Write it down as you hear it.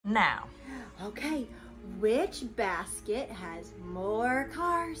now. Okay, which basket has more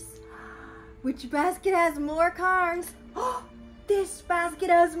cars? Which basket has more cars? This basket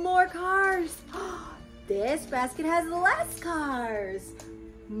has more cars. This basket has less cars.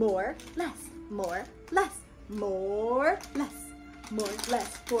 More, less, more, less, more, less, more,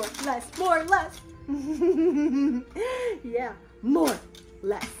 less, more, less, more, less. Yeah, more,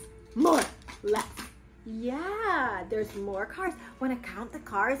 less, more, less. Yeah, there's more cars. Want to count the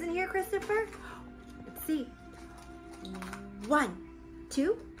cars in here, Christopher? Let's see. 1,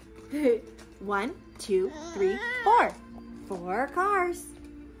 2, 1, 2, 3, 4. 4 cars.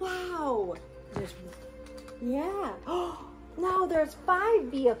 Wow. Yeah. Now there's 5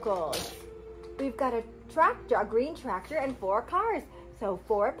 vehicles. We've got a tractor, a green tractor, and 4 cars. So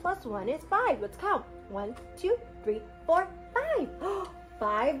 4 plus 1 is 5. Let's count. 1, 2, 3, 4, 5.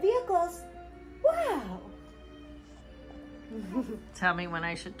 5 vehicles. Wow. Tell me when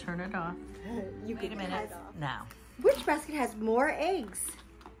I should turn it off. Wait a minute. Now. Which basket has more eggs?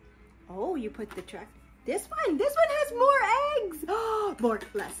 Oh, you put the track. This one has more eggs. More,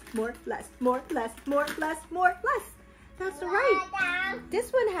 less, more, less, more, less, more, less, more, less. That's right.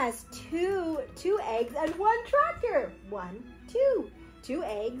 This one has two eggs and 1 tractor. 1, 2. 2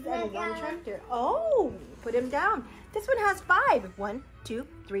 eggs and 1 tractor. Oh, put him down. This one has 5. 1, 2,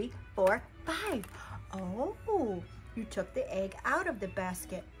 3, 4, 5. Oh, you took the egg out of the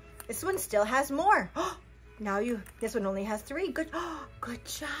basket. This one still has more. This one only has 3. Good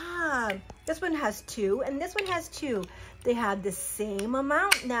job. This one has 2 and this one has 2. They have the same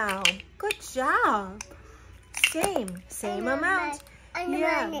amount now. Good job. Same amount.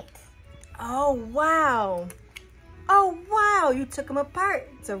 Yeah. Oh, wow. Oh, wow. You took them apart.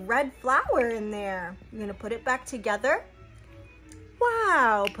 It's a red flower in there. You're going to put it back together?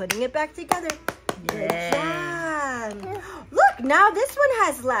 Wow. Putting it back together. Good job. Look, now this one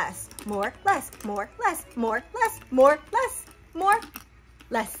has less. More, less, more, less, more, less, more, less, more,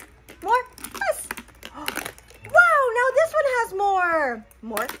 less, more, less. Wow, now this one has more.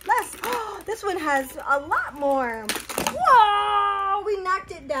 More, less. This one has a lot more. Whoa, we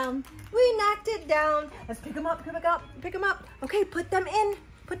knocked it down. We knocked it down. Let's pick them up, pick them up, pick them up. Okay, put them in.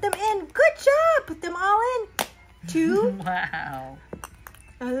 Put them in. Good job. Put them all in. 2. Wow.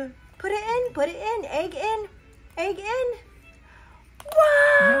 Put it in. Egg in. Egg in.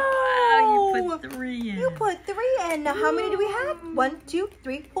 Wow. Wow, you put 3 in. You put 3 in. Now how many do we have? 1, 2,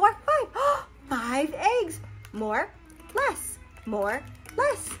 3, 4, 5. 5 eggs. More, less, more,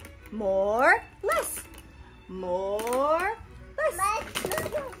 less, more, less, more, less.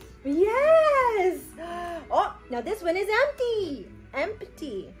 Yes. Oh, now this one is empty.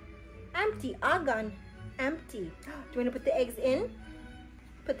 Empty. Empty. Gone. Empty. Do you want to put the eggs in?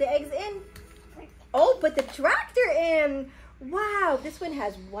 Put the eggs in. Oh, put the tractor in. Wow, this one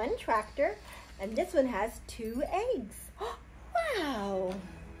has 1 tractor and this one has 2 eggs. Wow.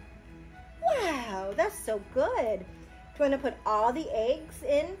 Wow, that's so good. Do you want to put all the eggs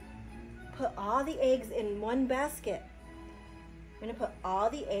in? Put all the eggs in 1 basket. I'm going to put all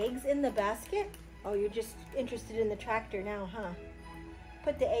the eggs in the basket. Oh, you're just interested in the tractor now, huh?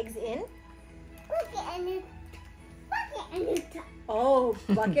 Put the eggs in.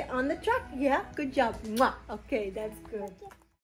 Bucket on the truck. Yeah, good job. Mwah. Okay, that's good.